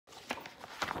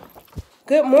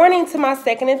Good morning to my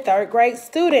 2nd and 3rd grade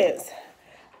students.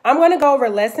 I'm going to go over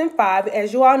lesson 5.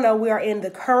 As you all know, we are in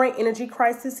the current energy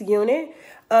crisis unit.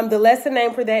 The lesson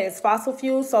name for that is fossil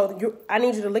fuels. So I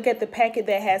need you to look at the packet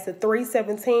that has the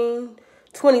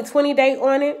 3/17/2020 date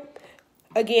on it.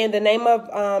 Again, the name of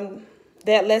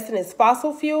that lesson is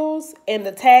fossil fuels, and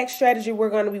the tag strategy we're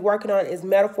going to be working on is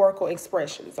metaphorical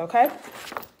expressions, okay?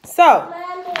 So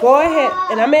go ahead,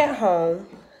 and I'm at home.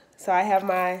 So I have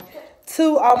my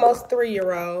 2 almost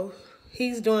 3-year-old.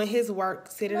 He's doing his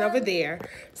work sitting over there.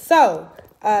 So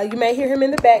you may hear him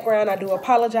in the background. I do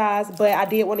apologize, but I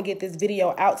did want to get this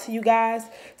video out to you guys.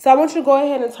 So I want you to go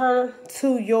ahead and turn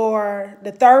to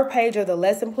the 3rd page of the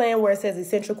lesson plan where it says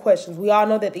essential questions. We all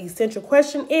know that the essential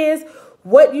question is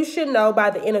what you should know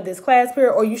by the end of this class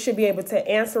period, or you should be able to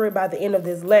answer it by the end of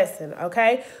this lesson,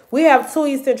 okay? We have 2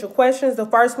 essential questions. The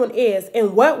first one is,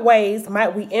 in what ways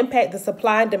might we impact the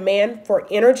supply and demand for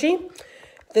energy?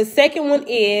 The second one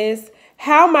is,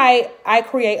 how might I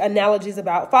create analogies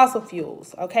about fossil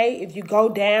fuels? Okay, if you go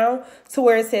down to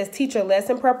where it says teacher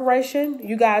lesson preparation,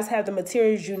 you guys have the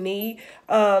materials you need.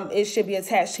 It should be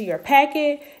attached to your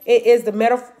packet. It is the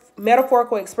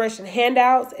metaphorical expression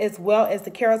handouts as well as the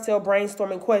carousel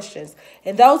brainstorming questions.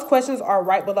 And those questions are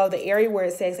right below the area where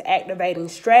it says activating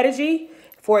strategy.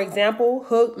 For example,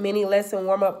 hook, mini lesson,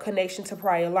 warm-up, connection to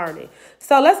prior learning.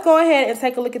 So let's go ahead and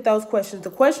take a look at those questions.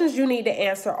 The questions you need to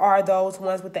answer are those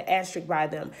ones with the asterisk by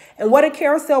them. And what a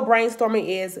carousel brainstorming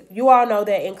is, you all know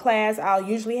that in class, I'll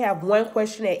usually have one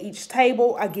question at each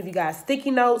table. I give you guys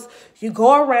sticky notes. You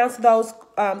go around to those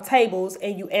tables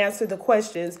and you answer the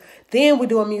questions. Then we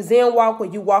do a museum walk where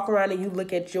you walk around and you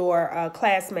look at your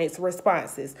classmates'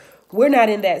 responses. We're not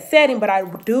in that setting, but I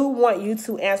do want you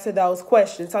to answer those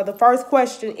questions. So the first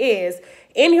question is,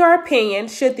 in your opinion,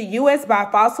 should the U.S. buy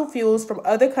fossil fuels from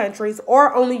other countries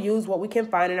or only use what we can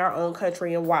find in our own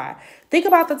country, and why? Think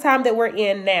about the time that we're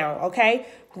in now, okay?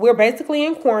 We're basically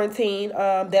in quarantine.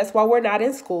 That's why we're not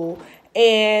in school.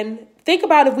 And think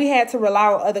about if we had to rely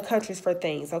on other countries for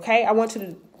things, okay? I want you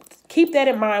to keep that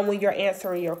in mind when you're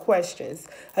answering your questions.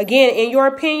 Again, in your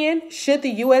opinion, should the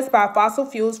U.S. buy fossil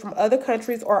fuels from other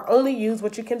countries or only use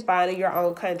what you can find in your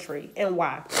own country, and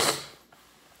why?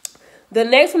 The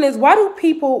next one is, why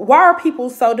are people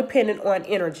so dependent on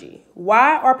energy?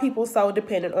 Why are people so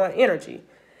dependent on energy?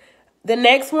 The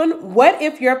next one, what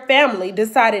if your family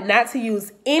decided not to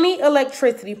use any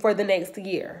electricity for the next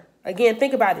year? Again,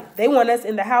 think about it. They want us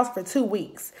in the house for 2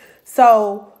 weeks.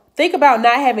 So think about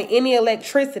not having any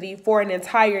electricity for an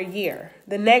entire year.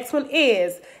 The next one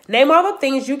is, name all the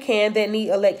things you can that need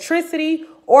electricity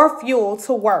or fuel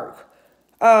to work.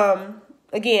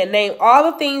 Again, name all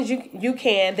the things you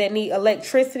can that need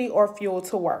electricity or fuel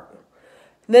to work.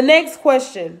 The next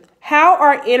question, how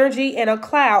are energy and a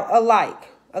cloud alike?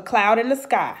 A cloud in the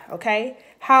sky, okay?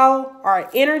 How are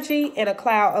energy and a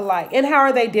cloud alike? And how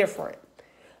are they different?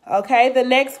 Okay, the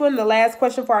next one, the last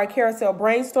question for our carousel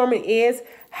brainstorming is,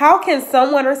 how can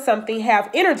someone or something have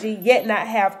energy yet not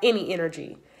have any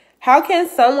energy? How can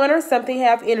someone or something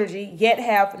have energy yet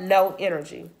have no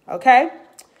energy? Okay,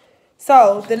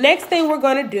 so the next thing we're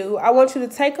going to do, I want you to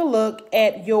take a look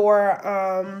at your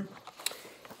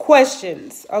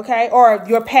questions, okay, or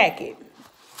your packet,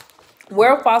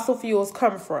 where fossil fuels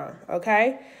come from,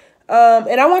 okay?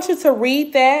 And I want you to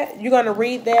read that. You're going to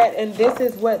read that, and this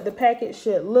is what the packet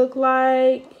should look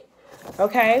like,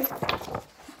 okay?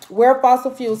 Where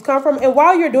fossil fuels come from. And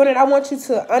while you're doing it, I want you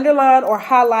to underline or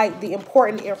highlight the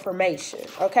important information,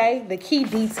 okay? The key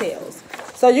details.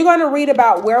 So you're going to read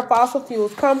about where fossil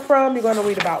fuels come from. You're going to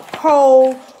read about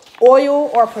coal,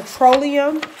 oil, or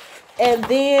petroleum, and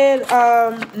then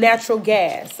natural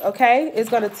gas, okay? It's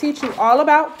going to teach you all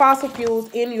about fossil fuels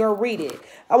in your reading.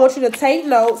 I want you to take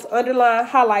notes, underline,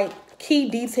 highlight key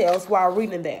details while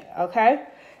reading that, okay?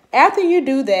 After you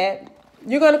do that,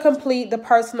 you're going to complete the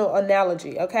personal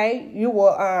analogy, okay? You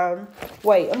will,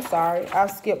 wait, I'm sorry, I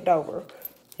skipped over.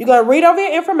 You're going to read over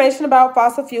your information about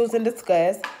fossil fuels and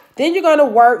discuss. Then you're going to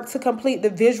work to complete the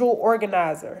visual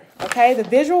organizer, okay? The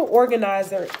visual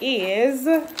organizer is,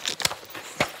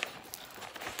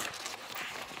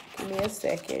 give me a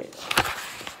second.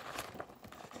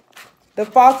 The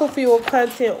fossil fuel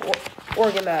content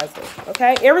organizer,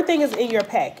 okay? Everything is in your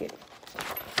packet,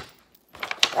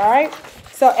 all right?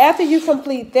 So after you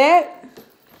complete that,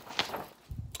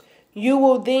 you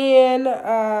will then,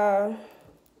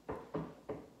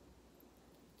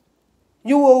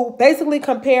 you will basically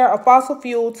compare a fossil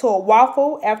fuel to a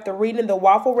waffle after reading the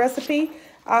waffle recipe.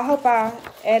 I hope I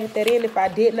added that in. If I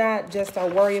did not, just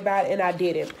don't worry about it, and I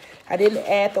didn't. I didn't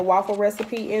add the waffle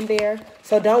recipe in there,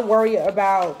 so don't worry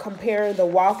about comparing the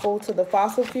waffle to the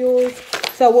fossil fuels.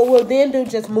 So what we'll then do,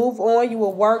 just move on. You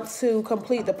will work to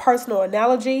complete the personal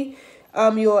analogy.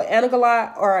 You'll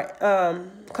analyze or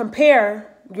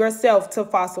compare yourself to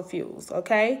fossil fuels,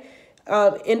 okay?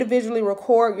 Individually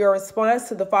record your response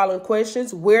to the following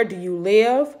questions. Where do you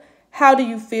live? How do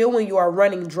you feel when you are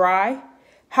running dry?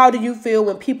 How do you feel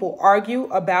when people argue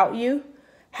about you?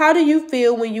 How do you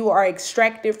feel when you are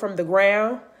extracted from the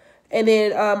ground? And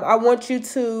then I want you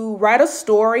to write a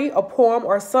story, a poem,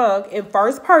 or song in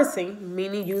first person,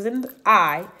 meaning using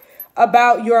I,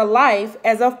 about your life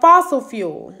as a fossil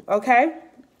fuel, okay?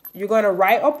 You're going to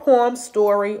write a poem,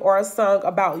 story, or a song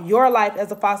about your life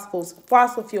as a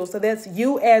fossil fuel. So that's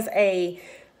you as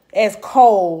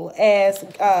coal, as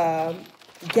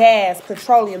gas,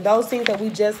 petroleum, those things that we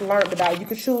just learned about. You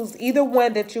could choose either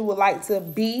one that you would like to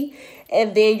be,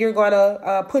 and then you're going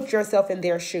to put yourself in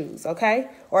their shoes, okay?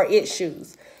 Or its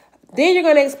shoes. Then you're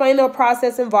going to explain the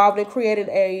process involved in creating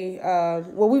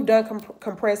we've done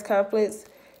compressed conflicts.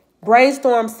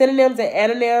 Brainstorm synonyms and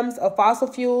antonyms of fossil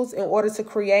fuels in order to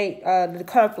create the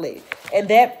conflict. And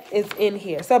that is in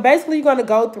here. So basically, you're going to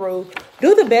go through,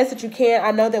 do the best that you can.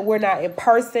 I know that we're not in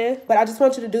person, but I just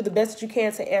want you to do the best that you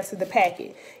can to answer the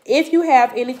packet. If you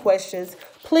have any questions,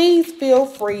 please feel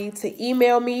free to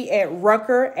email me at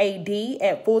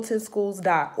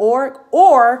ruckerad@fultonschools.org,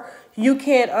 or you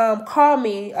can call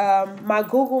me. My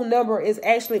Google number is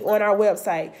actually on our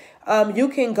website. You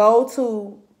can go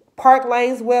to Park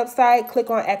Lane's website, click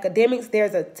on academics.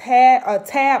 There's a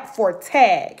tab for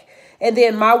tag. And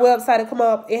then my website will come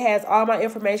up. It has all my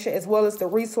information as well as the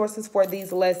resources for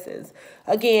these lessons.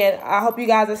 Again, I hope you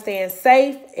guys are staying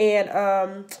safe, and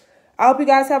I hope you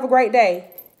guys have a great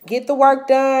day. Get the work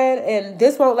done, and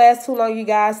this won't last too long, you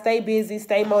guys. Stay busy,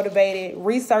 stay motivated,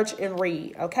 research and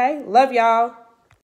read, okay? Love y'all.